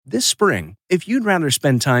This spring, if you'd rather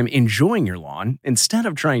spend time enjoying your lawn instead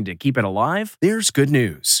of trying to keep it alive, there's good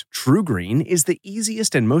news. True Green is the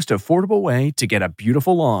easiest and most affordable way to get a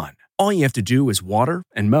beautiful lawn. All you have to do is water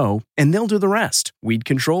and mow, and they'll do the rest. Weed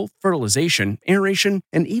control, fertilization, aeration,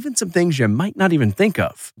 and even some things you might not even think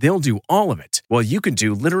of. They'll do all of it, while you can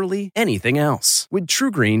do literally anything else. With True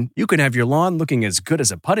Green, you can have your lawn looking as good as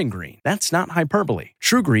a putting green. That's not hyperbole.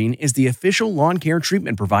 True Green is the official lawn care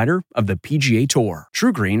treatment provider of the PGA Tour.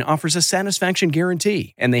 True Green offers a satisfaction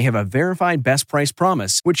guarantee, and they have a verified best price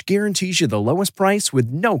promise, which guarantees you the lowest price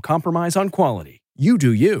with no compromise on quality. You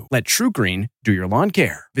do you. Let True Green do your lawn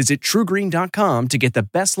care. Visit truegreen.com to get the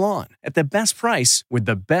best lawn at the best price with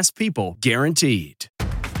the best people guaranteed.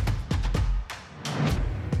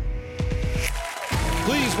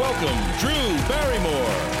 Please welcome Drew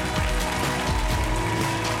Barrymore.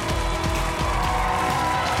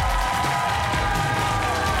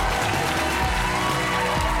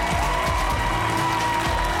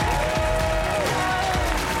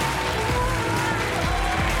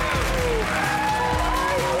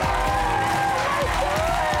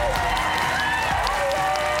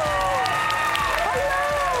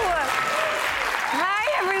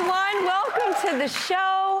 The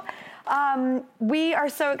show. We are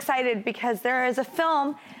so excited because there is a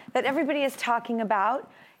film that everybody is talking about.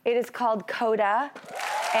 It is called Coda,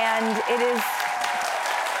 and it is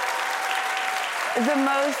the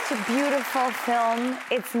most beautiful film.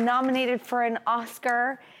 It's nominated for an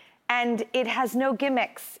Oscar, and it has no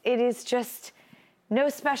gimmicks. It is just no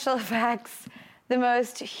special effects. The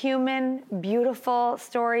most human, beautiful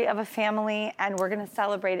story of a family, and we're going to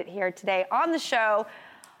celebrate it here today on the show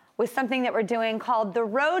with something that we're doing called The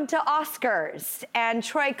Road to Oscars. And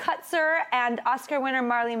Troy Kotsur and Oscar winner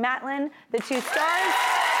Marlee Matlin, the two stars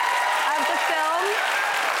of the film,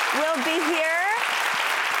 will be here.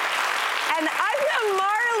 And I've known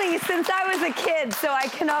Marlee since I was a kid, so I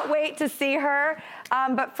cannot wait to see her.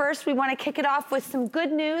 But first, we want to kick it off with some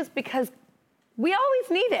good news because we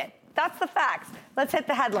always need it. That's the facts. Let's hit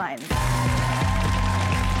the headlines.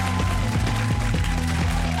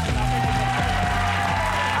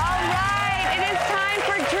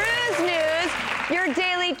 Your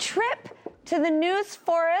daily trip to the news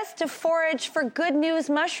forest to forage for good news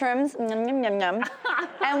mushrooms. Yum, yum, yum, yum.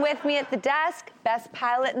 And with me at the desk, best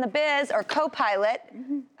pilot in the biz, or co-pilot.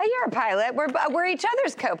 Oh, you're a pilot. We're each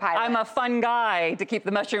other's co-pilot. I'm a fun guy to keep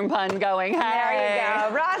the mushroom pun going. Hey. There you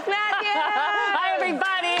go. Ross Matthews. Hi,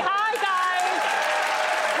 everybody. Hi, guys.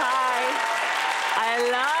 Hi. I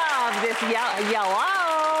love this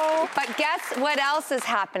yellow. But guess what else is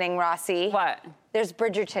happening, Rossi? What? There's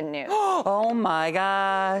Bridgerton news. Oh my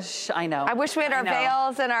gosh, I know. I wish we had our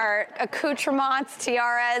veils and our accoutrements,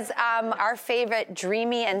 tiaras. Our favorite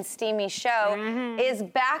dreamy and steamy show is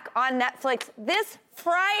back on Netflix this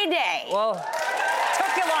Friday. Whoa,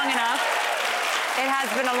 took you long enough. It has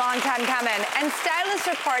been a long time coming. And Stylist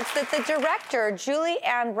reports that the director, Julie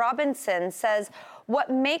Ann Robinson, says what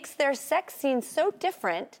makes their sex scenes so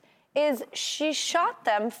different is she shot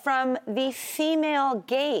them from the female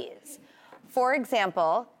gaze. For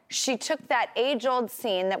example, she took that age-old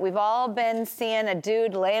scene that we've all been seeing, a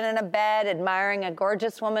dude laying in a bed admiring a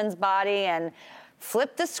gorgeous woman's body, and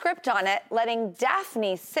flipped the script on it, letting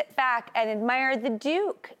Daphne sit back and admire the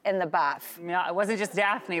Duke in the buff. Yeah, it wasn't just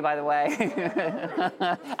Daphne, by the way.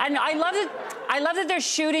 And I love that they're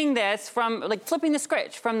shooting this from, like, flipping the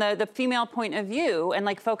script from the female point of view and,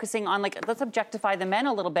 like, focusing on, like, let's objectify the men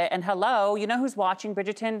a little bit. And hello, you know who's watching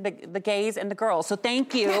Bridgerton? The gays and the girls. So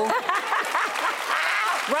thank you.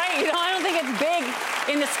 Right, you know, I don't think it's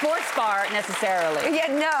big in the sports bar necessarily. Yeah,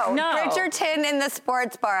 no. Bridgerton in the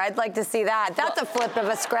sports bar. I'd like to see that. That's a flip of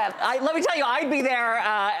a script. Let me tell you, I'd be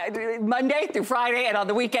there Monday through Friday and on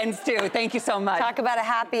the weekends too. Thank you so much. Talk about a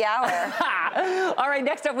happy hour. All right,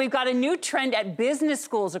 next up, we've got a new trend at business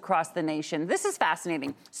schools across the nation. This is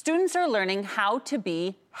fascinating. Students are learning how to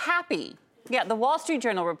be happy. Yeah, the Wall Street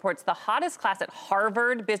Journal reports the hottest class at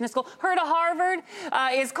Harvard Business School, heard of Harvard,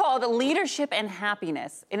 is called Leadership and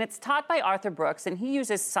Happiness. And it's taught by Arthur Brooks, and he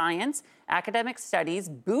uses science, academic studies,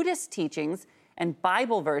 Buddhist teachings, and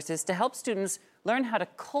Bible verses to help students learn how to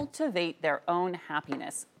cultivate their own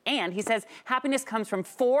happiness. And he says happiness comes from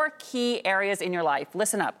 4 key areas in your life.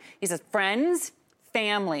 Listen up. He says friends,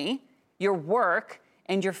 family, your work,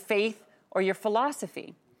 and your faith or your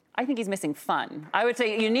philosophy. I think he's missing fun. I would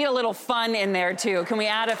say you need a little fun in there, too. Can we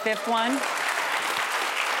add a 5th one?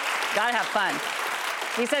 Gotta have fun.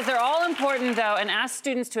 He says they're all important, though, and asks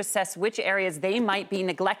students to assess which areas they might be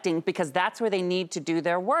neglecting because that's where they need to do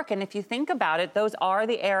their work. And if you think about it, those are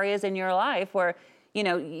the areas in your life where, you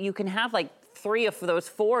know, you can have, like, 3 of those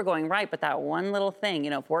 4 going right, but that one little thing,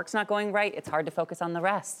 if work's not going right, it's hard to focus on the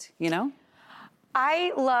rest,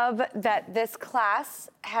 I love that this class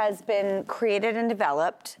has been created and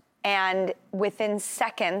developed, and within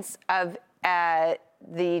seconds of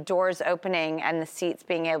the doors opening and the seats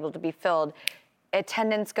being able to be filled,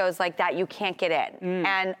 attendance goes like that, you can't get in.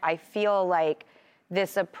 And I feel like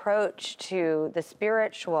this approach to the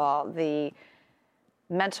spiritual, the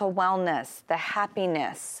mental wellness, the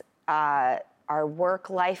happiness, our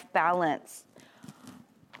work-life balance.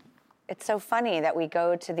 It's so funny that we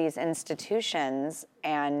go to these institutions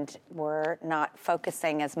and we're not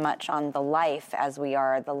focusing as much on the life as we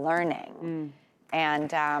are the learning.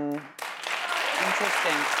 And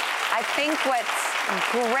interesting. I think what's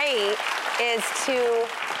great is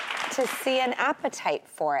to see an appetite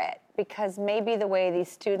for it, because maybe the way these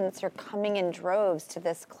students are coming in droves to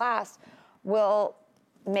this class will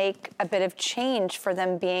make a bit of change for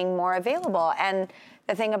them being more available. And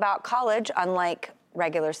the thing about college, unlike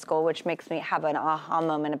regular school, which makes me have an aha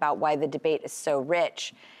moment about why the debate is so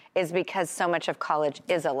rich, is because so much of college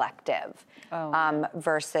is elective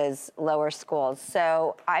versus lower schools.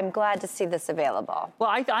 So I'm glad to see this available. Well,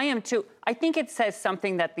 I am too. I think it says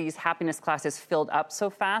something that these happiness classes filled up so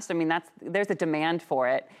fast. I mean, there's a demand for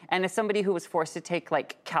it. And as somebody who was forced to take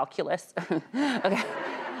calculus, okay,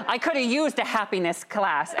 I could have used a happiness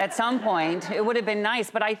class at some point. It would have been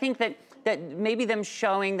nice. But I think that maybe them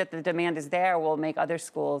showing that the demand is there will make other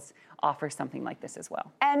schools offer something like this as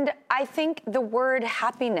well. And I think the word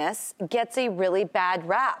happiness gets a really bad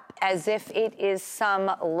rap, as if it is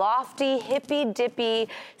some lofty, hippy-dippy,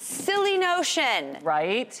 silly notion.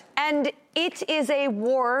 Right. And it is a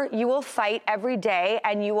war you will fight every day,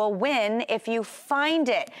 and you will win if you find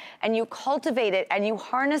it, and you cultivate it, and you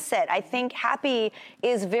harness it. I think happy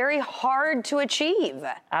is very hard to achieve.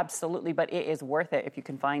 Absolutely, but it is worth it if you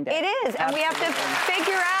can find it. It is, and we have to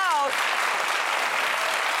figure out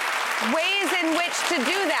ways in which to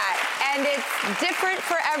do that. And it's different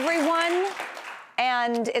for everyone,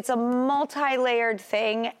 and it's a multi-layered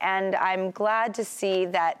thing, and I'm glad to see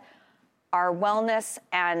that our wellness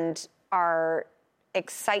and our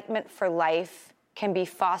excitement for life can be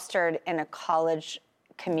fostered in a college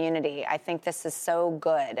community. I think this is so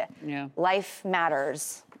good. Yeah. Life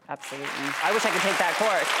matters. Absolutely. I wish I could take that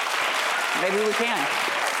course. Maybe we can.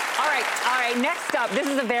 All right, next up, this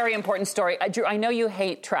is a very important story. Drew, I know you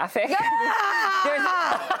hate traffic.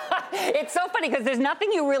 It's so funny because there's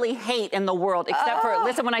nothing you really hate in the world except for,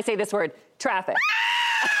 listen when I say this word, traffic.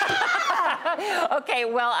 Okay,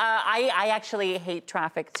 well, I actually hate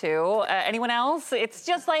traffic too. Anyone else? It's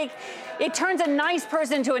just like, it turns a nice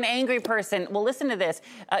person into an angry person. Well, listen to this.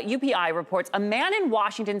 UPI reports a man in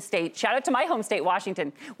Washington state, shout out to my home state,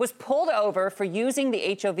 Washington, was pulled over for using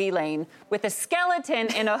the HOV lane with a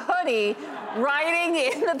skeleton in a hoodie riding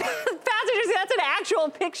in the passenger seat. That's an actual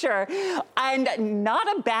picture. And not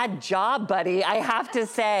a bad job, buddy, I have to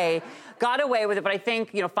say. Got away with it, but I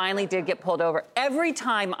think, finally did get pulled over. Every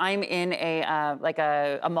time I'm in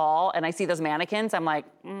a mall and I see those mannequins, I'm like,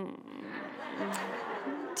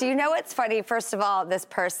 Do you know what's funny? First of all, this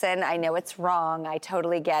person, I know it's wrong. I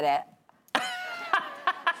totally get it.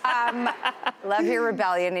 Love your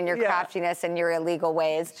rebellion and your craftiness and your illegal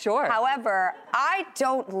ways. Sure. However, I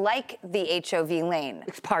don't like the HOV lane.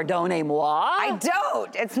 Pardonnez-moi. I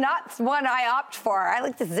don't. It's not one I opt for. I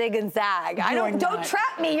like to zig and zag. Don't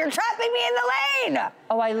trap me. You're trapping me in the lane.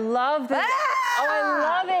 Oh, I love this. Oh,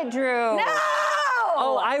 I love it, Drew. No!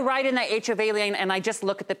 Oh, I ride in that HOV lane and I just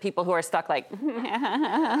look at the people who are stuck like.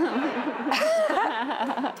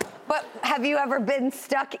 But have you ever been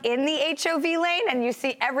stuck in the HOV lane and you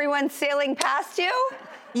see everyone sailing past you?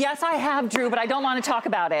 Yes, I have, Drew, but I don't want to talk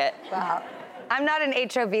about it. Wow. I'm not an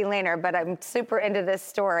HOV laner, but I'm super into this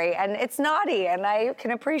story, and it's naughty, and I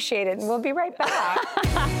can appreciate it, and we'll be right back.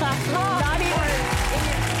 Not even.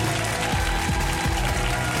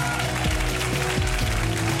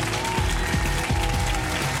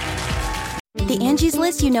 The Angie's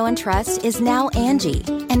List you know and trust is now Angie,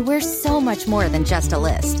 and we're so much more than just a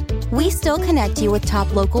list. We still connect you with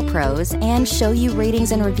top local pros and show you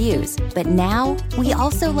ratings and reviews, but now we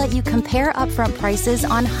also let you compare upfront prices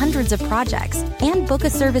on hundreds of projects and book a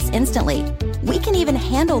service instantly. We can even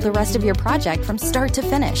handle the rest of your project from start to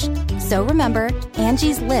finish. So remember,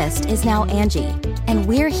 Angie's List is now Angie, and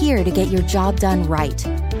we're here to get your job done right.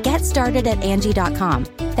 Get started at Angie.com.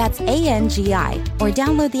 That's ANGI, or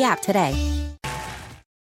download the app today.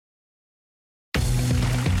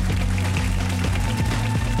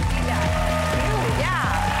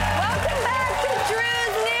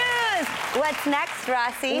 next,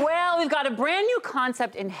 Rossi? Well, we've got a brand new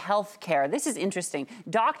concept in healthcare. This is interesting.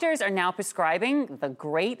 Doctors are now prescribing the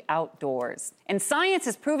great outdoors. And science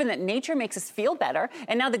has proven that nature makes us feel better.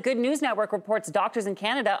 And now the Good News Network reports doctors in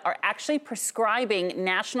Canada are actually prescribing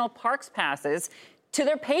national parks passes to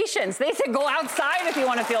their patients. They say go outside if you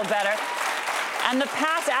want to feel better. And the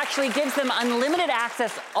pass actually gives them unlimited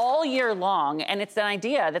access all year long. And it's an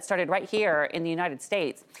idea that started right here in the United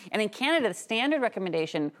States. And in Canada, the standard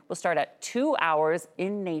recommendation will start at 2 hours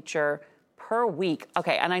in nature per week.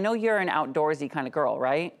 Okay, and I know you're an outdoorsy kind of girl,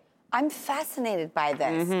 right? I'm fascinated by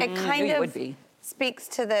this. It kind of speaks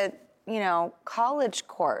to the, college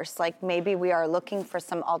course. Like maybe we are looking for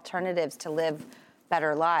some alternatives to live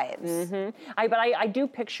better lives. But I do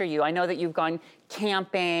picture you. I know that you've gone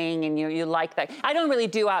camping and you like that. I don't really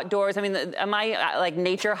do outdoors. I mean, my like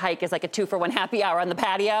nature hike is like a 2-for-1 happy hour on the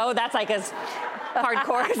patio. That's like as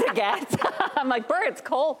hardcore as it gets. I'm like, Bert, it's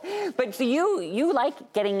cold. But so you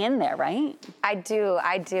like getting in there, right? I do.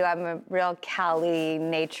 I'm a real Cali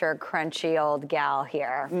nature crunchy old gal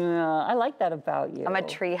here. Yeah, I like that about you. I'm a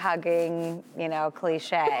tree hugging,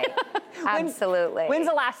 cliche. Absolutely. When's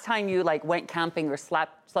the last time you like went camping or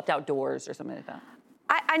slept outdoors or something like that?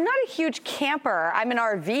 I'm not a huge camper. I'm an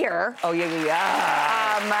RVer. Oh,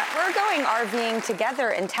 yeah. We're going RVing together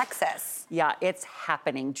in Texas. Yeah, it's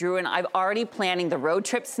happening. Drew and I'm already planning the road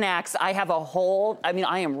trip snacks. I have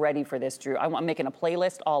I am ready for this, Drew. I'm making a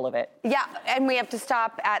playlist, all of it. Yeah, and we have to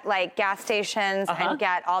stop at like gas stations and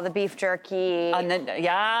get all the beef jerky. And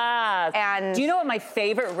do you know what my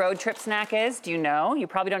favorite road trip snack is? Do you know? You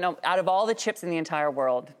probably don't know. Out of all the chips in the entire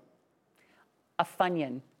world, a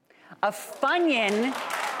Funyun. A Funyun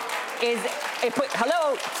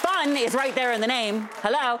fun is right there in the name.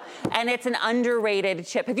 Hello. And it's an underrated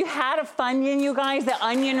chip. Have you had a Funyun, you guys? The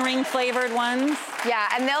onion ring flavored ones? Yeah,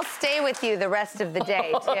 and they'll stay with you the rest of the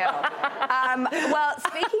day, too. Well,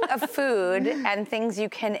 speaking of food and things you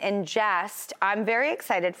can ingest, I'm very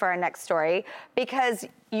excited for our next story because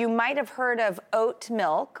you might have heard of oat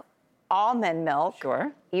milk, almond milk,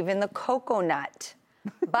 sure, even the coconut.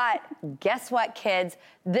 But guess what, kids?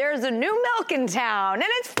 There's a new milk in town, and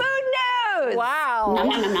it's food news! Wow. Nom.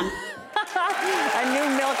 A new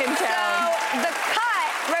milk in town. So The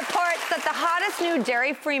Cut reports that the hottest new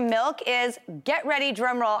dairy-free milk is, get ready,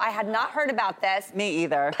 drum roll, I had not heard about this. Me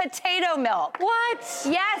either. Potato milk. What?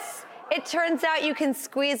 Yes. It turns out you can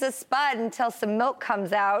squeeze a spud until some milk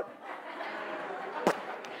comes out.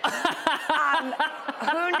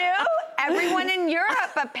 Who knew? Everyone in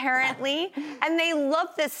Europe, apparently, and they love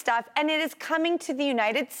this stuff, and it is coming to the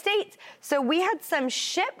United States. So we had some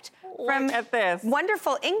shipped from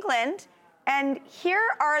wonderful England, and here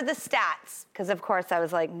are the stats. Because, of course, I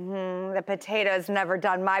was like, the potatoes never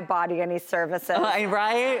done my body any services.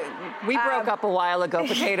 Right? We broke up a while ago,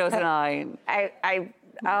 potatoes and I.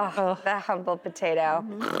 The humble potato.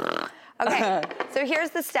 Okay, so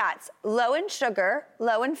here's the stats. Low in sugar,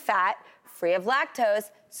 low in fat, free of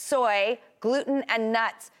lactose, soy, gluten, and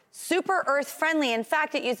nuts. Super earth-friendly. In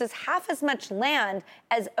fact, it uses half as much land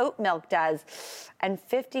as oat milk does, and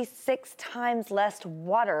 56 times less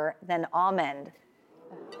water than almond.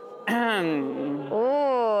 Ooh.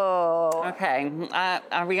 Okay.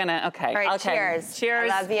 Are we gonna? Okay. All right. Okay. Cheers.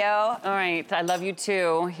 Cheers. I love you. All right. I love you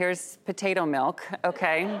too. Here's potato milk.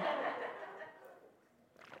 Okay.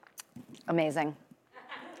 Amazing.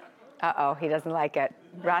 Uh-oh, he doesn't like it.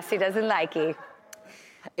 Rossi doesn't like it.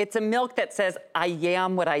 It's a milk that says, I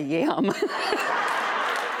am what I am.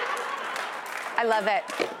 I love it.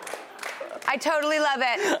 I totally love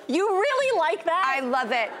it. You really like that? I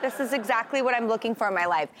love it. This is exactly what I'm looking for in my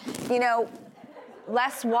life.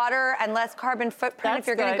 Less water and less carbon footprint. If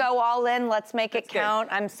you're going to go all in, let's make it count.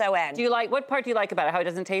 I'm so in. What part do you like about it? How it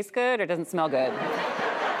doesn't taste good or doesn't smell good?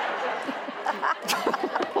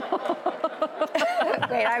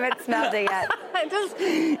 Wait, I haven't smelled it yet. It's just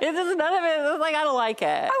none of it. It's like, I don't like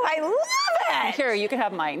it. Oh, I love it. Sure, you can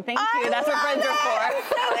have mine. Thank you. That's what friends are for. I'm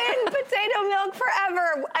so in potato milk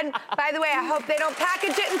forever. And by the way, I hope they don't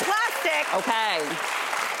package it in plastic. Okay.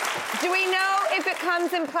 Do we know if it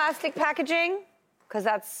comes in plastic packaging? Because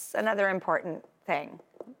that's another important thing.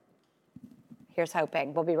 Here's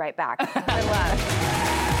hoping. We'll be right back. Good luck.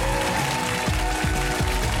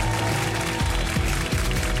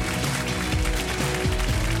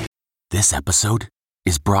 This episode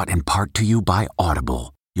is brought in part to you by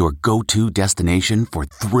Audible, your go-to destination for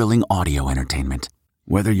thrilling audio entertainment.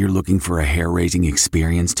 Whether you're looking for a hair-raising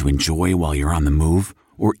experience to enjoy while you're on the move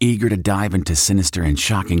or eager to dive into sinister and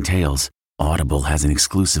shocking tales, Audible has an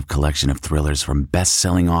exclusive collection of thrillers from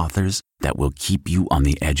best-selling authors that will keep you on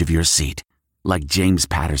the edge of your seat. Like James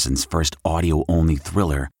Patterson's first audio-only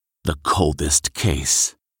thriller, the coldest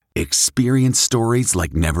case. Experience stories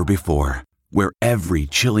like never before, where every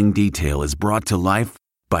chilling detail is brought to life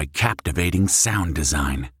by captivating sound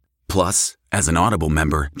design. Plus, as an Audible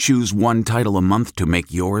member, choose one title a month to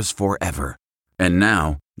make yours forever. And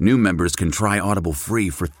now, new members can try Audible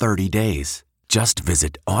free for 30 days. Just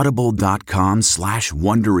visit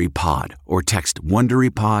audible.com/WonderyPod or text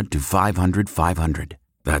WonderyPod to 500-500.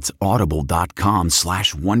 That's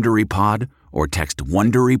audible.com/WonderyPod or text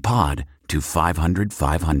WonderyPod to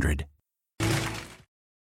 500-500.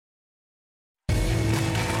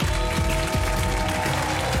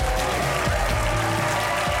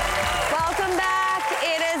 Welcome back.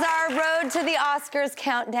 It is our Road to the Oscars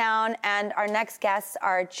countdown, and our next guests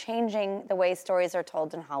are changing the way stories are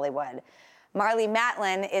told in Hollywood. Marlee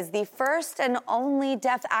Matlin is the first and only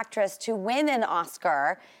deaf actress to win an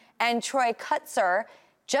Oscar, and Troy Kotsur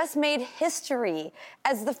just made history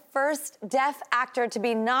as the first deaf actor to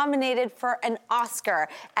be nominated for an Oscar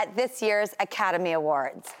at this year's Academy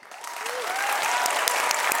Awards.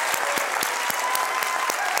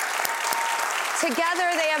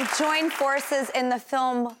 Together, they have joined forces in the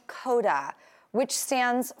film CODA, which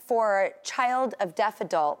stands for Child of Deaf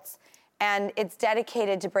Adults, and it's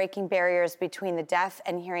dedicated to breaking barriers between the deaf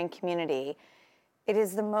and hearing community. It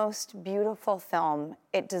is the most beautiful film.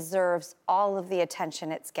 It deserves all of the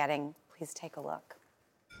attention it's getting. Please take a look.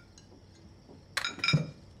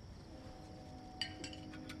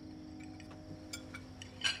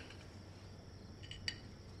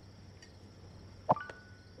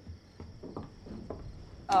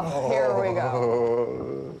 Oh, here we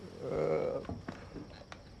go.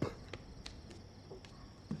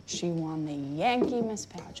 She won the Yankee Miss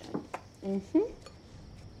Pageant. Please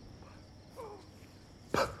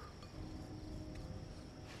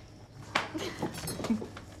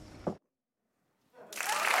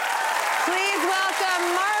welcome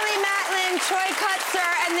Marlee Matlin, Troy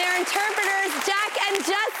Kotsur, and their interpreters, Jack and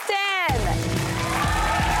Justin.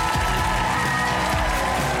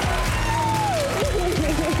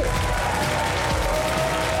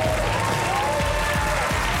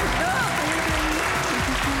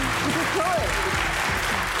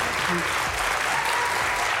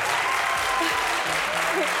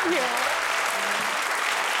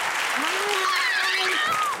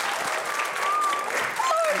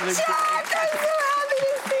 Jack, I'm so happy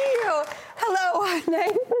to see you. Hello,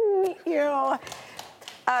 nice to meet you.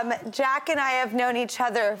 Jack and I have known each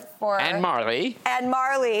other for... And Marlee. And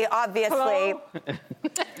Marlee, obviously. Hello.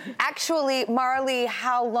 Actually, Marlee,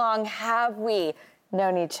 how long have we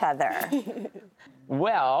known each other?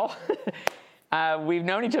 Well, we've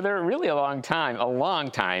known each other really a long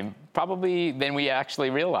time, probably than we actually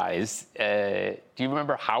realized. Do you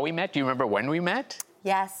remember how we met? Do you remember when we met?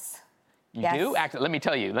 Yes. You Yes. do? Let me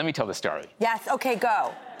tell the story. Yes, okay,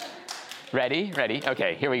 go. Ready?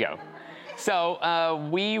 Okay, here we go. So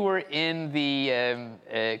we were in the,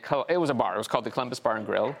 it was a bar. It was called the Columbus Bar and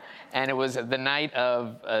Grill. And it was the night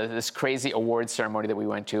of this crazy awards ceremony that we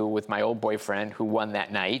went to with my old boyfriend who won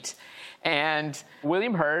that night. And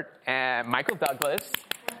William Hurt, Michael Douglas,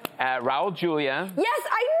 Raul Julia. Yes,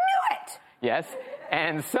 I knew it! Yes.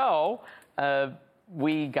 And so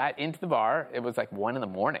we got into the bar. It was like 1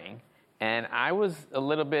 a.m. And I was a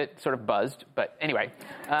little bit sort of buzzed, but anyway,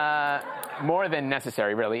 more than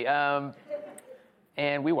necessary, really.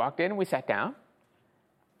 And we walked in and we sat down.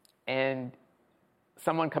 And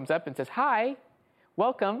someone comes up and says, "Hi,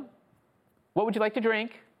 welcome. What would you like to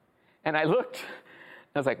drink?" And I looked,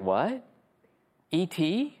 and I was like, "What?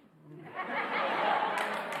 E.T.?"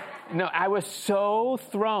 No, I was so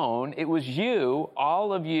thrown. It was you,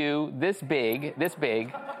 all of you, this big.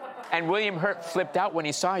 And William Hurt flipped out when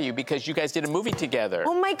he saw you because you guys did a movie together.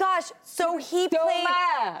 Oh my gosh, so he played...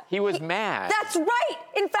 mad. He was mad. That's right!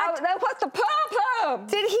 In fact... That was the problem.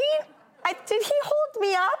 Did he hold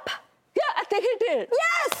me up? Yeah, I think he did.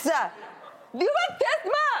 Yes! You were that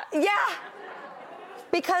mad. Yeah.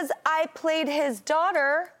 Because I played his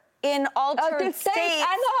daughter in Altered States.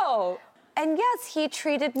 I know. And yes, he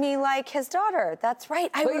treated me like his daughter. That's right.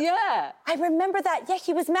 Yeah. I remember that. Yeah,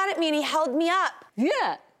 he was mad at me and he held me up.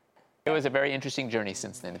 Yeah. It was a very interesting journey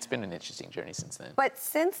since then. It's been an interesting journey since then. But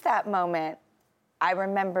since that moment, I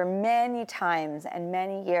remember many times and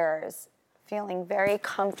many years feeling very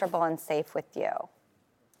comfortable and safe with you,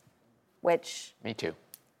 which... Me too.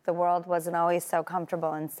 The world wasn't always so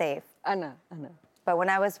comfortable and safe. I know. But when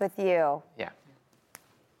I was with you... Yeah.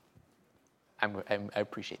 I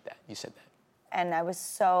appreciate that. You said that. And I was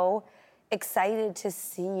so excited to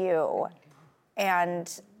see you.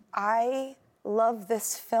 And I love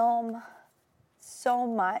this film so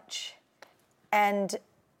much. And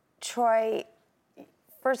Troy,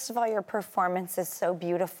 first of all, your performance is so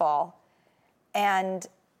beautiful. And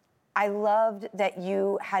I loved that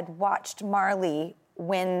you had watched Marlee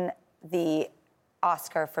win the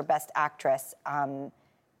Oscar for Best Actress.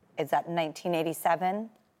 Is that 1987?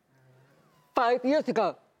 5 years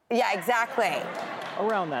ago. Yeah, exactly.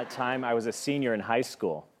 Around that time, I was a senior in high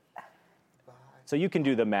school. So you can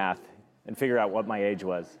do the math and figure out what my age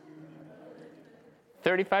was.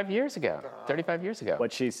 35 years ago. 35 years ago.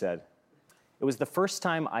 What she said. It was the first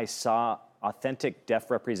time I saw authentic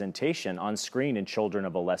deaf representation on screen in Children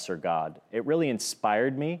of a Lesser God. It really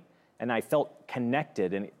inspired me, and I felt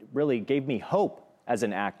connected, and it really gave me hope as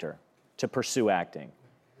an actor to pursue acting.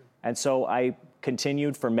 And so I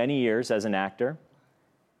continued for many years as an actor,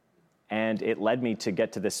 and it led me to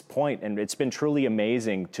get to this point, and it's been truly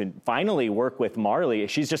amazing to finally work with Marlee.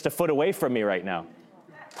 She's just a foot away from me right now.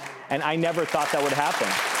 And I never thought that would happen.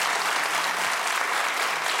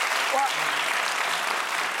 Well,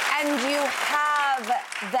 and you have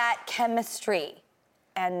that chemistry.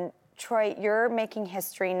 And Troy, you're making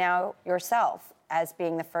history now yourself as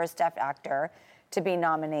being the first deaf actor to be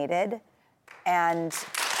nominated. And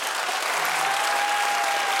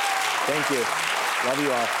thank you. Love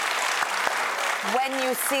you all. When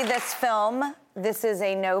you see this film, this is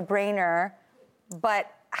a no-brainer,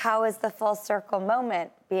 but how is the full circle moment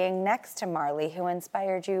being next to Marlee, who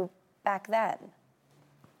inspired you back then?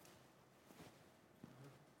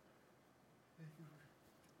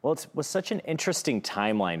 Well, it was such an interesting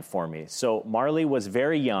timeline for me. So Marlee was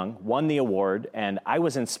very young, won the award, and I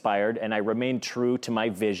was inspired, and I remained true to my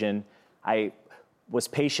vision. I was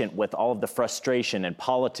patient with all of the frustration and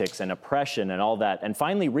politics and oppression and all that, and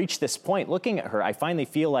finally reached this point. Looking at her, I finally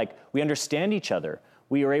feel like we understand each other.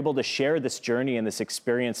 We are able to share this journey and this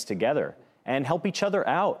experience together and help each other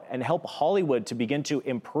out and help Hollywood to begin to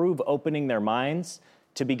improve opening their minds,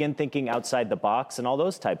 to begin thinking outside the box and all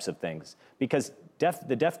those types of things. Because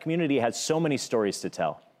the deaf community has so many stories to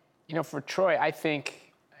tell. You know, for Troy, I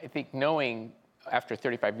think knowing after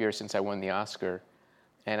 35 years since I won the Oscar,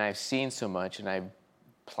 and I've seen so much, and I've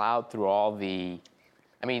plowed through all the,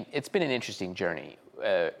 I mean, it's been an interesting journey,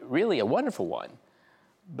 really a wonderful one.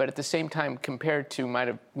 But at the same time, compared to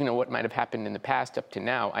what might have happened in the past up to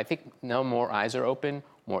now, I think now more eyes are open,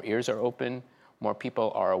 more ears are open, more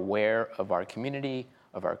people are aware of our community,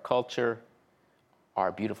 of our culture,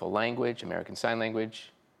 our beautiful language, American Sign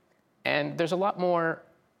Language. And there's a lot more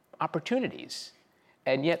opportunities.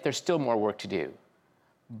 And yet there's still more work to do.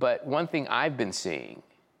 But one thing I've been seeing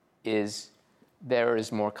is there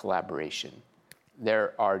is more collaboration.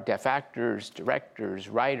 There are deaf actors, directors,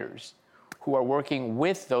 writers who are working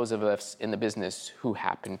with those of us in the business who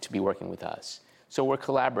happen to be working with us. So we're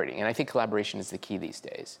collaborating, and I think collaboration is the key these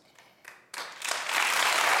days.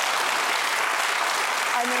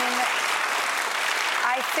 I mean,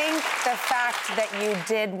 I think the fact that you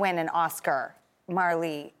did win an Oscar,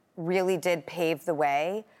 Marlee, really did pave the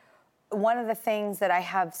way. One of the things that I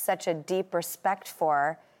have such a deep respect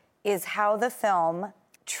for is how the film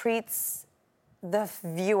treats the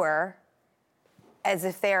viewer as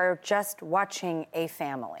if they're just watching a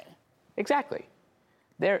family. Exactly.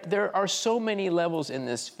 There are so many levels in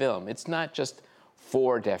this film. It's not just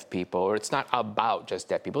for deaf people, or it's not about just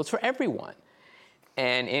deaf people. It's for everyone.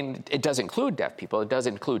 And it does include deaf people. It does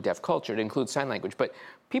include deaf culture. It includes sign language. But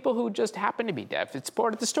people who just happen to be deaf, it's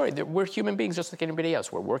part of the story. We're human beings just like anybody else.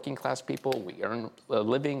 We're working class people. We earn a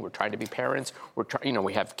living. We're trying to be parents.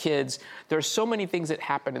 We have kids. There's so many things that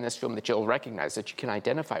happen in this film that you'll recognize, that you can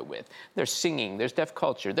identify with. There's singing. There's deaf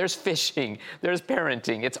culture. There's fishing. There's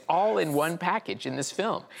parenting. It's all in one package in this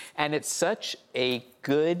film. And it's such a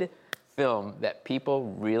good film that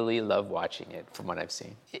people really love watching it, from what I've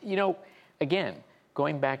seen. You know, again,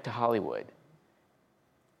 going back to Hollywood,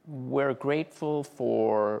 we're grateful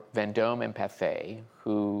for Vendôme and Pathé,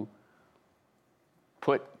 who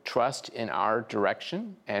put trust in our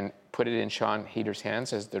direction and put it in Sean Heater's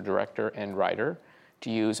hands as the director and writer to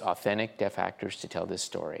use authentic deaf actors to tell this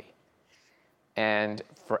story. And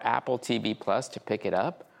for Apple TV Plus to pick it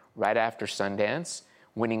up right after Sundance,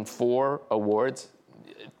 winning 4 awards,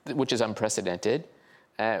 which is unprecedented,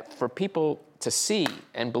 for people to see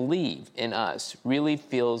and believe in us really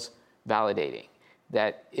feels validating,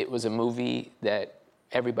 that it was a movie that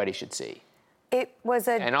everybody should see.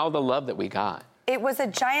 And all the love that we got. It was a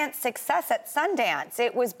giant success at Sundance.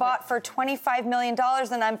 It was bought for $25 million,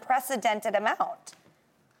 an unprecedented amount.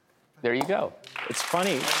 There you go. It's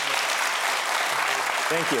funny.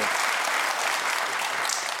 Thank you.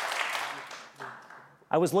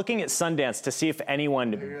 I was looking at Sundance to see if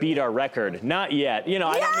anyone beat our record. Not yet. You know,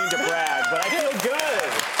 I don't mean to brag, but I feel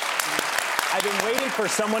good. I've been waiting for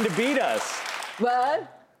someone to beat us.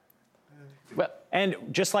 What? Well, and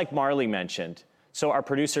just like Marlee mentioned, so our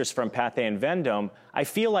producers from Pathé and Vendôme, I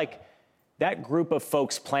feel like that group of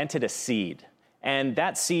folks planted a seed, and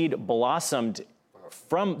that seed blossomed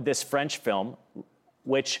from this French film,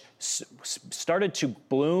 which started to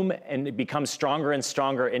bloom and become stronger and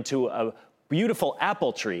stronger into a beautiful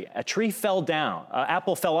apple tree. A tree fell down. An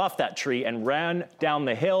apple fell off that tree and ran down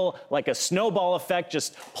the hill like a snowball effect,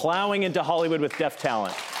 just plowing into Hollywood with deaf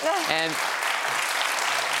talent.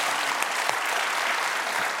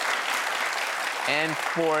 And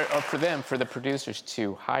for them, for the producers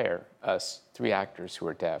to hire us, 3 actors who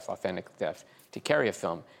are deaf, authentically deaf, to carry a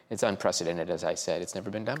film, it's unprecedented, as I said. It's never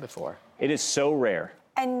been done before. It is so rare.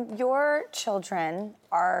 And your children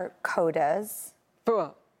are codas.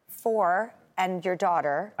 4. 4, and your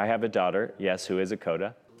daughter. I have a daughter, yes, who is a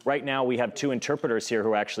coda. Right now, we have 2 interpreters here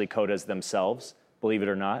who are actually codas themselves, believe it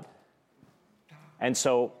or not. And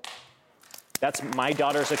so that's my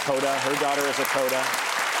daughter's a coda, her daughter is a coda.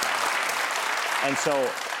 And so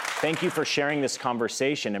thank you for sharing this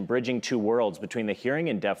conversation and bridging 2 worlds between the hearing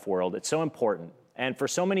and deaf world. It's so important. And for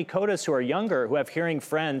so many codas who are younger, who have hearing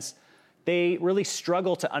friends, they really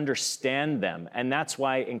struggle to understand them. And that's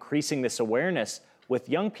why increasing this awareness with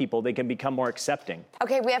young people, they can become more accepting.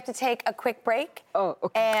 Okay, we have to take a quick break. Oh,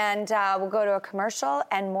 okay. And we'll go to a commercial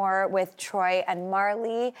and more with Troy and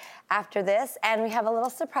Marlee after this. And we have a little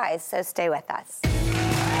surprise, so stay with us.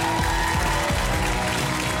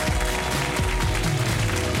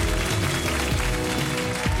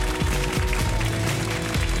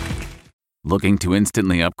 Looking to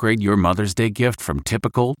instantly upgrade your Mother's Day gift from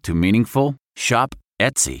typical to meaningful? Shop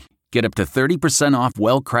Etsy. Get up to 30% off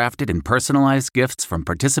well-crafted and personalized gifts from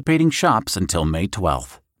participating shops until May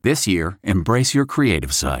 12th. This year, embrace your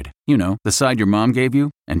creative side. You know, the side your mom gave you.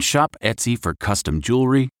 And shop Etsy for custom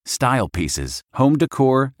jewelry, style pieces, home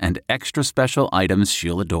decor, and extra special items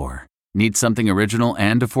she'll adore. Need something original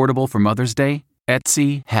and affordable for Mother's Day?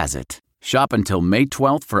 Etsy has it. Shop until May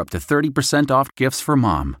 12th for up to 30% off gifts for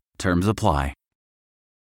mom. Terms apply.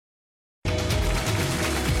 Fluid.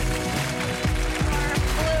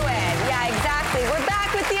 Yeah, exactly. We're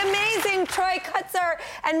back with the amazing Troy Kotsur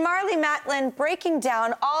and Marlee Matlin breaking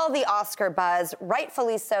down all the Oscar buzz,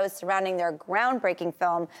 rightfully so, surrounding their groundbreaking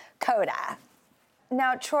film, Coda.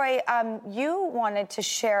 Now, Troy, you wanted to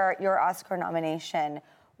share your Oscar nomination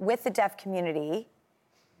with the deaf community,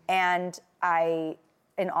 and I,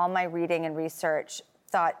 in all my reading and research,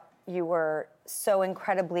 thought you were so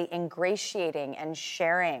incredibly ingratiating and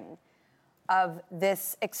sharing of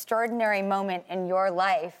this extraordinary moment in your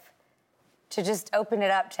life to just open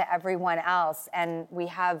it up to everyone else. And we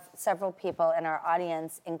have several people in our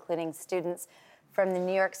audience, including students from the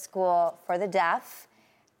New York School for the Deaf.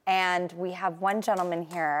 And we have one gentleman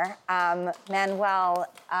here. Manuel,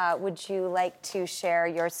 would you like to share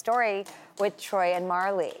your story with Troy and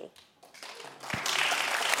Marlee?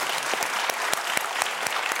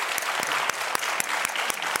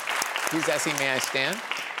 He's asking, may I stand?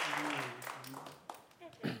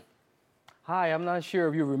 Hi, I'm not sure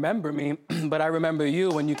if you remember me, but I remember you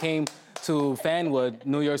when you came to Fanwood,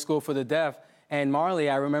 New York School for the Deaf. And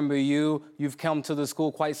Marlee, I remember you. You've come to the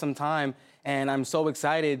school quite some time, and I'm so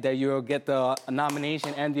excited that you'll get the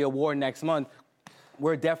nomination and the award next month.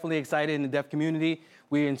 We're definitely excited in the deaf community.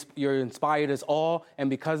 You're inspired us all, and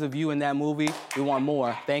because of you in that movie, we want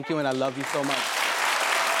more. Thank you, and I love you so much.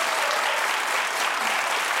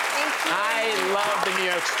 I love the New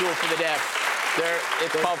York School for the Deaf.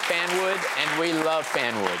 It's called Fanwood, and we love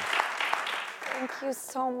Fanwood. Thank you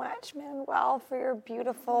so much, Manuel, for your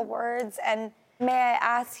beautiful words. And may I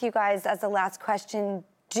ask you guys, as a last question,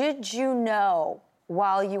 did you know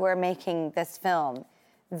while you were making this film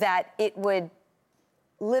that it would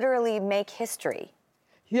literally make history?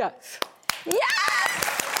 Yes. Yes!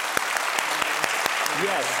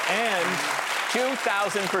 Yes, and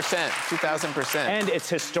 2,000%. 2,000%. And it's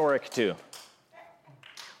historic, too.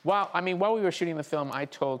 While we were shooting the film, I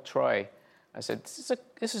told Troy, I said,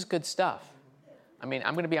 this is good stuff. I mean,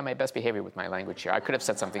 I'm going to be on my best behavior with my language here. I could have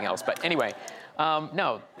said something else, but anyway,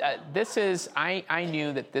 this is, I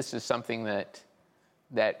knew that this is something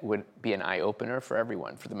that would be an eye-opener for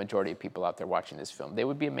everyone, for the majority of people out there watching this film. They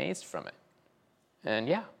would be amazed from it. And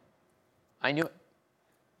yeah, I knew it.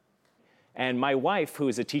 And my wife, who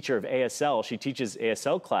is a teacher of ASL, she teaches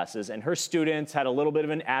ASL classes, and her students had a little bit of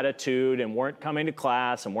an attitude and weren't coming to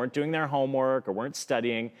class and weren't doing their homework or weren't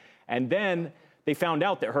studying. And then they found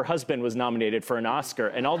out that her husband was nominated for an Oscar,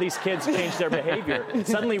 and all these kids changed their behavior,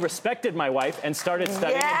 suddenly respected my wife, and started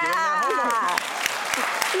studying and doing their homework.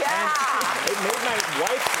 Yeah! And it made my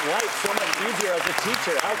wife's life so much easier as a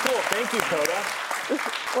teacher. How cool. Thank you, Coda.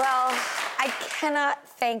 Well, I cannot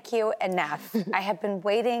thank you enough. I have been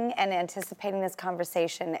waiting and anticipating this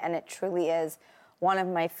conversation, and it truly is one of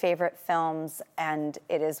my favorite films, and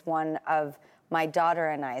it is one of my daughter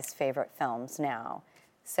and I's favorite films now.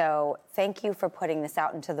 So thank you for putting this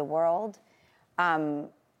out into the world.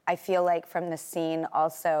 I feel like from the scene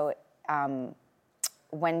also,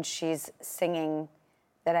 when she's singing,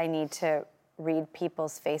 that I need to read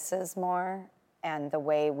people's faces more, and the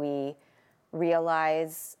way we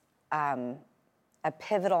realize a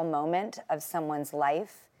pivotal moment of someone's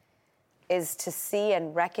life is to see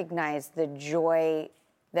and recognize the joy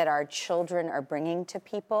that our children are bringing to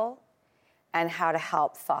people and how to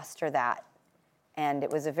help foster that. And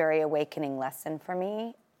it was a very awakening lesson for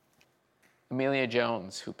me. Amelia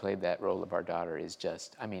Jones, who played that role of our daughter, is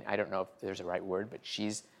just, I mean, I don't know if there's a right word, but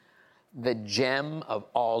she's the gem of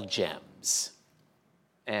all gems.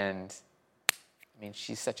 And, I mean,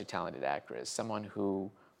 she's such a talented actress, someone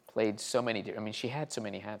who played so many, I mean, she had so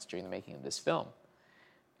many hats during the making of this film.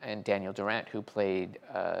 And Daniel Durant, who played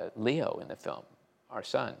Leo in the film, our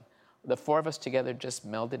son. The four of us together just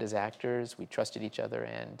melded as actors. We trusted each other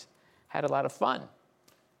and had a lot of fun.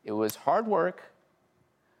 It was hard work,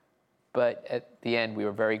 but at the end, we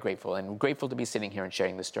were very grateful, and grateful to be sitting here and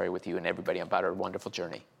sharing this story with you and everybody about our wonderful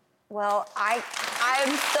journey. Well, I'm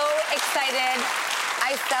so excited.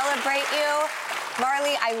 I celebrate you.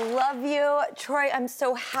 Marlee, I love you. Troy, I'm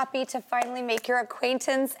so happy to finally make your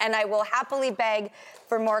acquaintance, and I will happily beg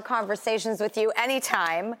for more conversations with you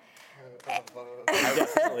anytime.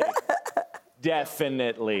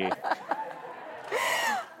 Definitely.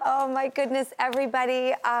 Oh, my goodness,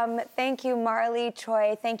 everybody. Thank you, Marlee,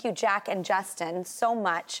 Troy. Thank you, Jack and Justin, so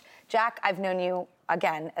much. Jack, I've known you,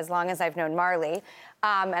 again, as long as I've known Marlee.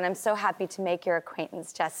 And I'm so happy to make your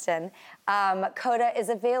acquaintance, Justin. Coda is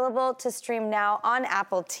available to stream now on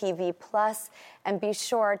Apple TV+. And be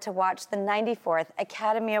sure to watch the 94th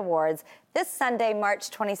Academy Awards this Sunday, March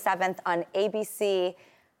 27th on ABC.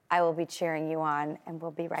 I will be cheering you on, and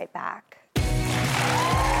we'll be right back.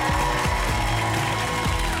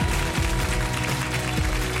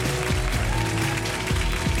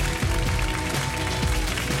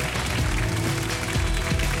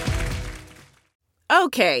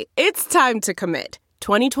 Okay, it's time to commit.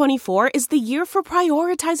 2024 is the year for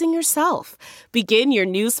prioritizing yourself. Begin your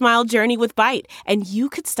new smile journey with Byte, and you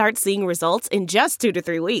could start seeing results in just 2 to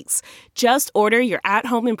 3 weeks. Just order your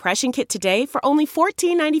at-home impression kit today for only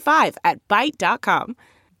 $14.95 at Byte.com.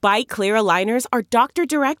 Byte Clear aligners are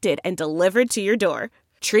doctor-directed and delivered to your door.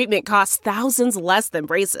 Treatment costs thousands less than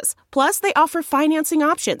braces. Plus, they offer financing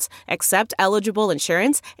options, accept eligible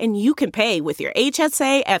insurance, and you can pay with your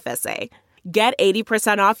HSA FSA. Get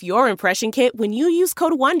 80% off your impression kit when you use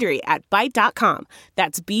code WONDERY at Byte.com.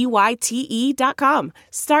 That's BYTE.com.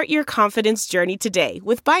 Start your confidence journey today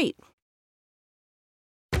with Byte.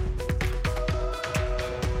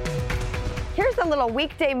 Here's a little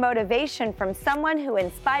weekday motivation from someone who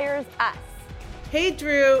inspires us. Hey,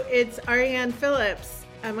 Drew, it's Ariane Phillips.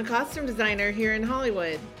 I'm a costume designer here in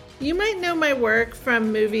Hollywood. You might know my work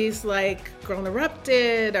from movies like Girl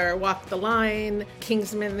Interrupted or Walk the Line,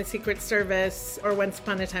 Kingsman: The Secret Service, or Once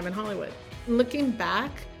Upon a Time in Hollywood. Looking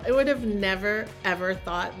back, I would have never, ever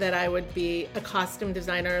thought that I would be a costume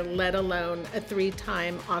designer, let alone a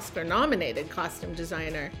 3-time Oscar-nominated costume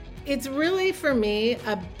designer. It's really, for me,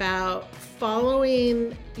 about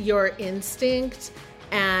following your instinct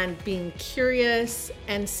and being curious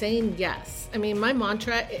and saying yes. I mean, my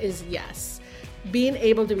mantra is yes. Being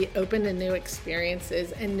able to be open to new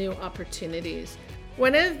experiences and new opportunities.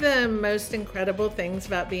 One of the most incredible things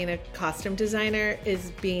about being a costume designer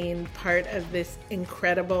is being part of this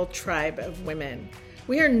incredible tribe of women.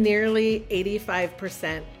 We are nearly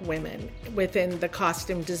 85% women within the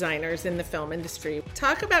costume designers in the film industry.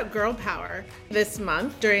 Talk about girl power. This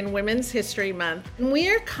month, during Women's History Month, we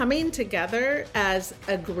are coming together as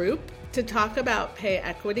a group to talk about pay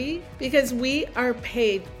equity because we are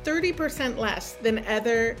paid 30% less than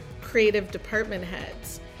other creative department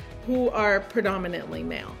heads who are predominantly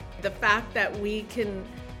male. The fact that we can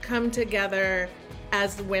come together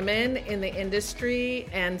as women in the industry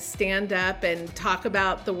and stand up and talk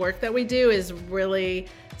about the work that we do is really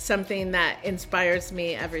something that inspires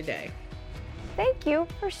me every day. Thank you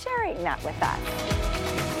for sharing that with us.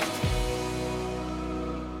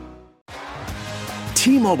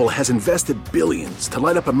 T-Mobile has invested billions to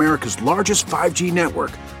light up America's largest 5G network,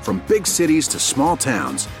 from big cities to small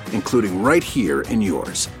towns, including right here in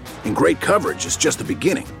yours. And great coverage is just the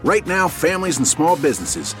beginning. Right now, families and small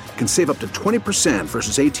businesses can save up to 20%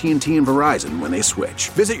 versus AT&T and Verizon when they switch.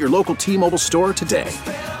 Visit your local T-Mobile store today.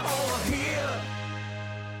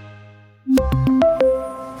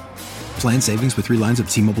 Plan savings with 3 lines of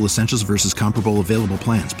T-Mobile Essentials versus comparable available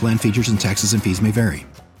plans. Plan features and taxes and fees may vary.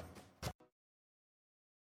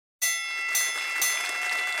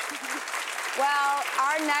 Well,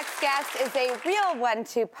 our next guest is a real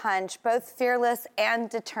one-two punch, both fearless and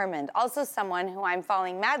determined. Also someone who I'm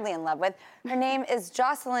falling madly in love with. Her name is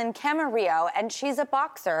Jocelyn Camarillo, and she's a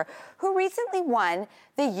boxer who recently won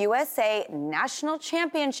the USA National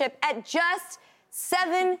Championship at just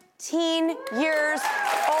 17 years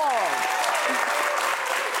old.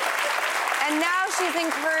 And now she's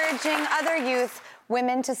encouraging other youth,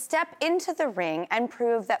 women, to step into the ring and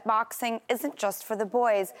prove that boxing isn't just for the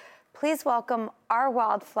boys. Please welcome our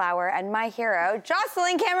wildflower and my hero,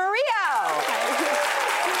 Jocelyn Camarillo.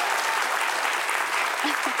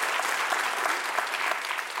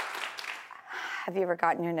 Have you ever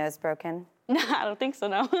gotten your nose broken? No, I don't think so,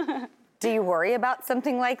 no. Do you worry about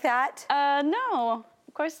something like that? No,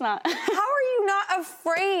 of course not. How are you not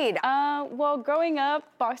afraid? Well, growing up,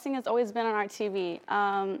 boxing has always been on our TV.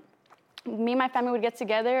 Me and my family would get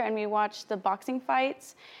together and we watched the boxing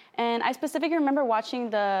fights. And I specifically remember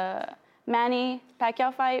watching the Manny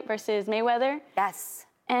Pacquiao fight versus Mayweather. Yes.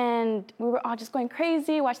 And we were all just going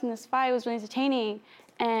crazy watching this fight. It was really entertaining.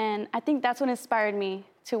 And I think that's what inspired me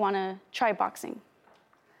to want to try boxing.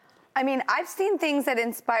 I mean, I've seen things that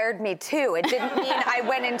inspired me too. It didn't mean I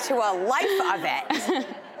went into a life of it.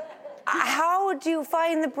 How do you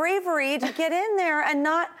find the bravery to get in there and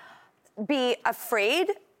not be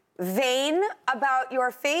afraid, vain about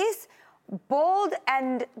your face, bold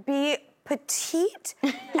and be petite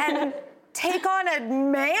and take on a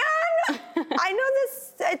man? I know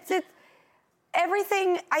this, it's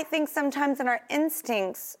everything, I think sometimes in our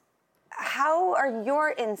instincts. How are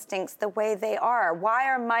your instincts the way they are? Why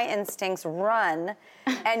are my instincts run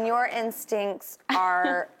and your instincts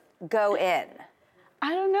are go in?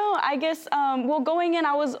 I don't know. I guess, well, going in,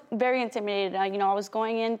 I was very intimidated. I was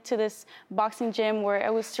going into this boxing gym where I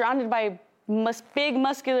was surrounded by big,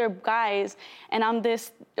 muscular guys, and I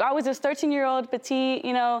was this 13-year-old, petite,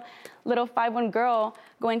 little 5'1" girl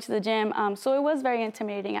going to the gym. So it was very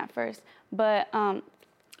intimidating at first. But,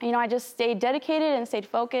 I just stayed dedicated and stayed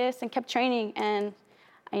focused and kept training. And,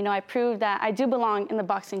 I proved that I do belong in the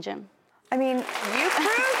boxing gym. I mean, you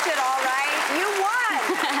proved it all right. You won.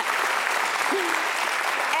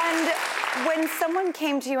 And when someone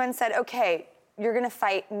came to you and said, okay, you're going to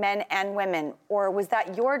fight men and women, or was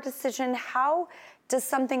that your decision? How does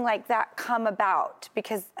something like that come about?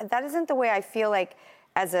 Because that isn't the way I feel like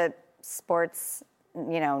as a sports,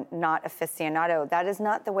 not aficionado. That is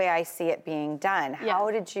not the way I see it being done. Yeah. How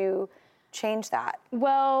did you change that?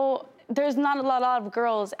 Well, there's not a lot of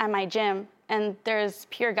girls at my gym, and there's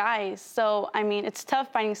pure guys. So, it's tough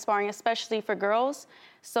finding sparring, especially for girls.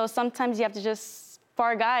 So sometimes you have to just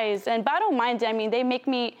spar guys. But I don't mind it. They made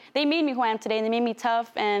me who I am today, and they made me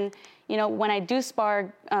tough. And, when I do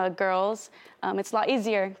spar girls, it's a lot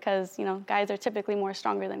easier because, guys are typically more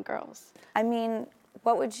stronger than girls.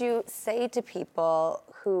 What would you say to people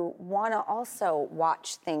who want to also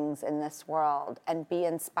watch things in this world and be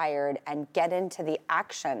inspired and get into the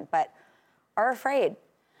action, but are afraid?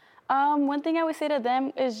 One thing I would say to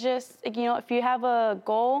them is just, if you have a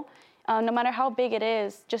goal, no matter how big it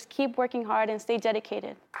is, just keep working hard and stay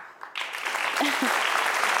dedicated.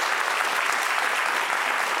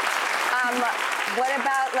 What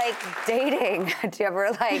about, dating? Do you ever,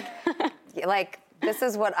 this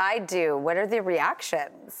is what I do. What are the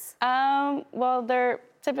reactions? Well, they're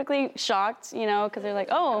typically shocked, because they're like,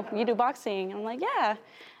 oh, you do boxing? And I'm like, yeah.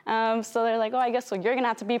 So they're like, oh, I guess so you're going to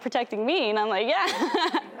have to be protecting me. And I'm like, yeah.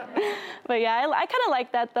 But yeah, I kind of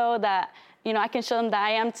like that, though, that, I can show them that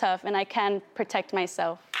I am tough and I can protect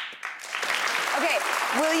myself. Okay,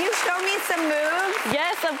 will you show me some moves?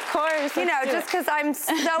 Yes, of course. Just because I'm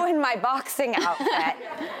so in my boxing outfit.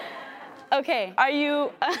 Okay, are you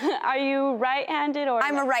right-handed or?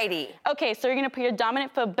 I'm a righty. Okay, so you're gonna put your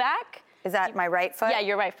dominant foot back. Is that my right foot? Yeah,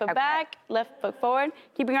 your right foot back, left foot forward,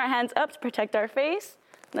 keeping our hands up to protect our face.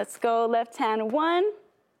 Let's go left hand 1,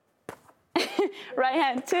 right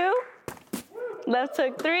hand 2, left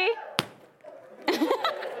hook 3.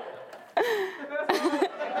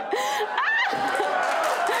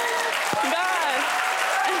 God.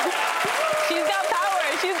 She's got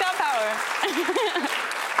power.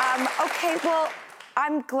 Okay, well,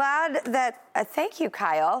 I'm glad that, thank you,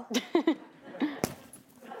 Kyle.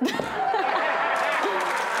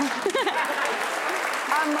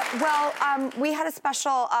 We had a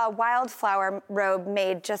special wildflower robe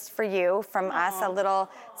made just for you from us, a little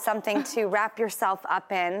something to wrap yourself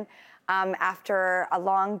up in after a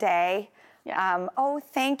long day. Yeah.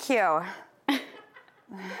 Thank you.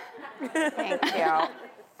 Thank you.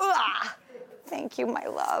 Ugh. Thank you, my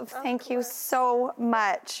love. Thank you so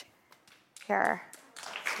much. Here.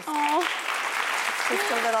 Oh.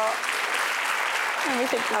 Just a little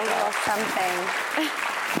something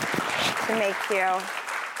to make you.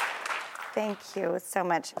 Thank you so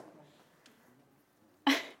much.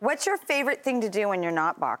 What's your favorite thing to do when you're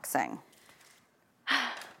not boxing?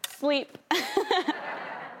 Sleep.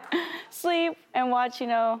 Sleep and watch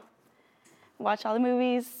all the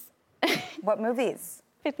movies. What movies?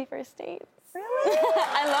 51st Dates. Really?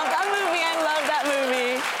 I love that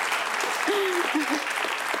movie.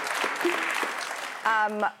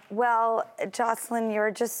 Well, Jocelyn,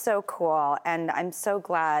 you're just so cool, and I'm so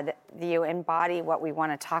glad you embody what we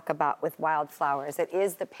want to talk about with Wildflowers. It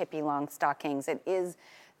is the Pippi Longstockings. It is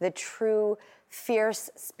the true fierce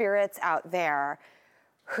spirits out there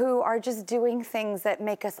who are just doing things that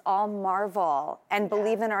make us all marvel and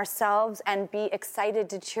believe in ourselves and be excited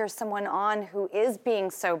to cheer someone on who is being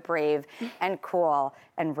so brave and cool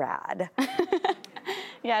and rad.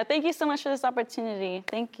 Yeah, thank you so much for this opportunity.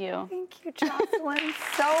 Thank you. Thank you, Jocelyn,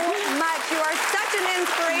 so much. You are such an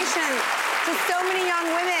inspiration to so many young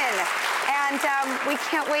women. And we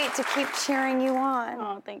can't wait to keep cheering you on.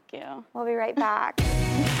 Oh, thank you. We'll be right back.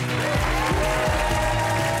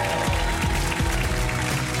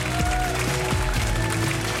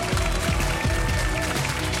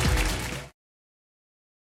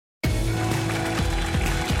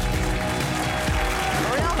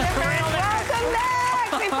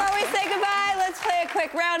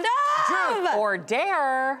 Quick round of Truth or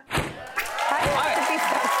dare. I have to be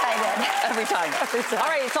so excited. Every time. All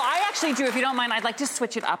right, so I actually, Drew, if you don't mind, I'd like to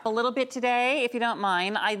switch it up a little bit today, if you don't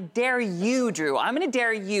mind. I dare you, Drew. I'm going to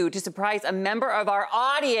dare you to surprise a member of our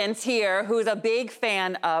audience here who's a big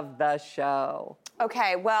fan of the show.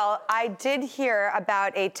 Okay, well, I did hear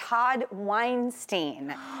about a Todd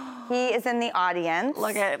Weinstein. He is in the audience.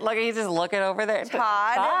 Look at he's just looking over there.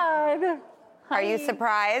 Todd. Todd. Are you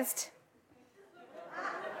surprised?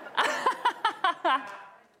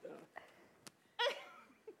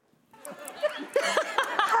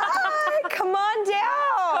 Hi, come on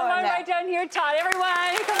down. Come on right down here, Todd.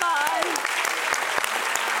 Everyone, come on.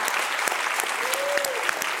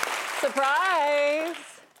 Surprise.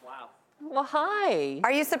 Wow. Well, hi.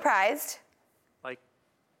 Are you surprised? Like,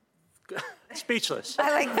 speechless.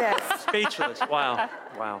 I like this. Speechless. Wow.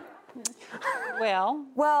 Wow.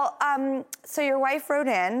 Well, so your wife wrote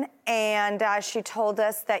in, and she told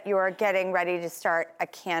us that you're getting ready to start a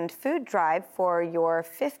canned food drive for your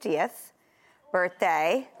 50th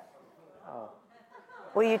birthday. Oh.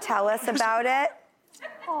 Will you tell us about it?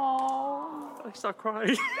 Oh. I start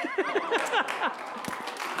crying.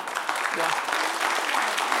 Yeah.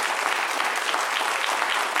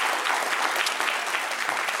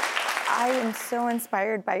 I am so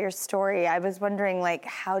inspired by your story. I was wondering,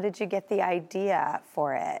 how did you get the idea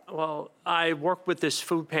for it? Well, I work with this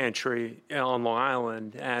food pantry on Long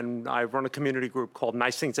Island, and I run a community group called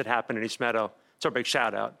Nice Things That Happen in East Meadow. It's our big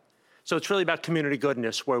shout out. So it's really about community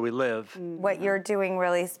goodness where we live. What you're doing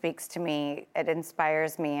really speaks to me. It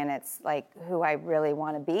inspires me, and it's who I really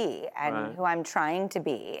want to be and who I'm trying to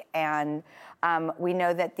be. And we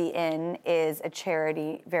know that the Inn is a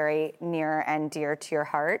charity very near and dear to your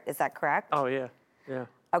heart. Is that correct? Oh, yeah. Yeah.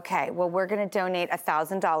 Okay, well, we're going to donate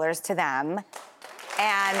 $1,000 to them.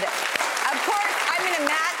 And, of course, I'm going to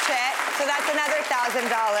match it, so that's another $1,000.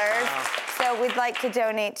 Wow. So we'd like to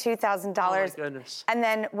donate $2,000. Oh, my goodness. And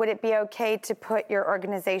then would it be okay to put your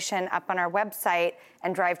organization up on our website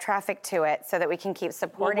and drive traffic to it so that we can keep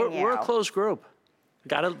supporting you? We're a closed group.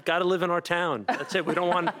 Gotta live in our town. That's it. We don't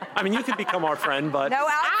want... I mean, you could become our friend, but... No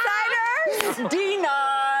outsiders?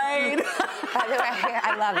 Denied. By the way,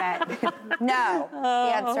 I love it. No. The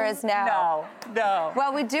answer is no. No.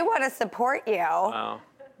 Well, we do want to support you. Wow.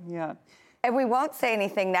 Yeah. And we won't say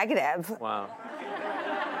anything negative. Wow.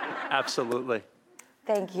 Absolutely.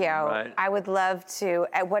 Thank you. Right. I would love to.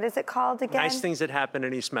 What is it called again? Nice Things That Happen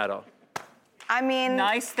in East Meadow. I mean...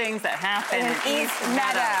 Nice Things That Happen in East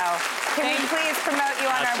Meadow. Can we please promote you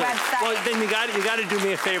on our website? Well, then you got to do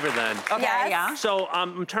me a favor then. Okay, yes? yeah. So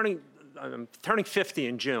I'm turning 50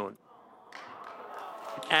 in June.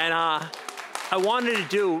 And I wanted to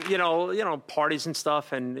do, parties and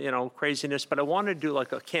stuff and, craziness, but I wanted to do a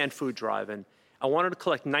canned food drive. And I wanted to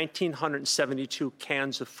collect 1,972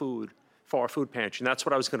 cans of food for our food pantry. And that's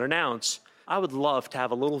what I was going to announce. I would love to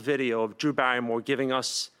have a little video of Drew Barrymore giving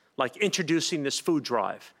us, introducing this food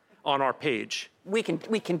drive on our page. We can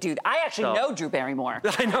do that. I actually know Drew Barrymore.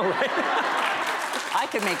 I know, right? I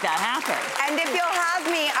could make that happen. And if you'll have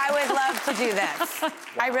me, I would love to do this. Wow.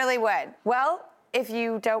 I really would. Well, if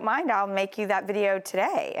you don't mind, I'll make you that video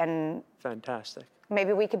today. And fantastic.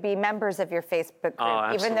 Maybe we could be members of your Facebook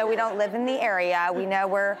group. Even though we don't live in the area, we know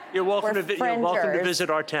You're welcome to frienders. visit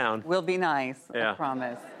our town. We'll be nice, Yeah. I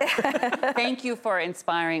promise. Thank you for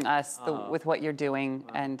inspiring us with what you're doing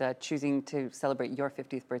and choosing to celebrate your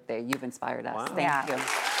 50th birthday. You've inspired us. Wow. Thank you.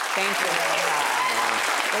 Thank you.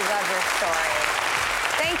 We love your story.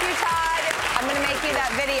 Thank you, Todd. I'm going to make you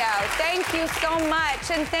that video. Thank you so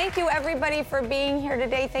much. And thank you, everybody, for being here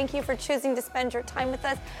today. Thank you for choosing to spend your time with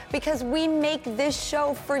us because we make this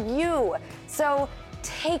show for you. So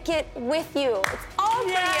take it with you. It's all for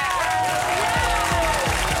you.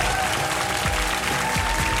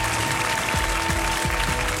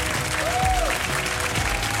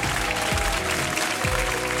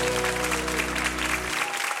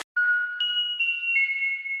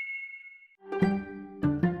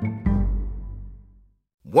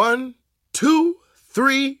 One, 2,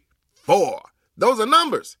 3, 4. Those are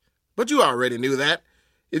numbers. But you already knew that.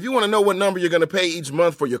 If you want to know what number you're going to pay each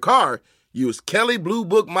month for your car, use Kelley Blue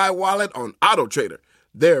Book My Wallet on AutoTrader.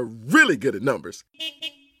 They're really good at numbers.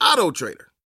 AutoTrader.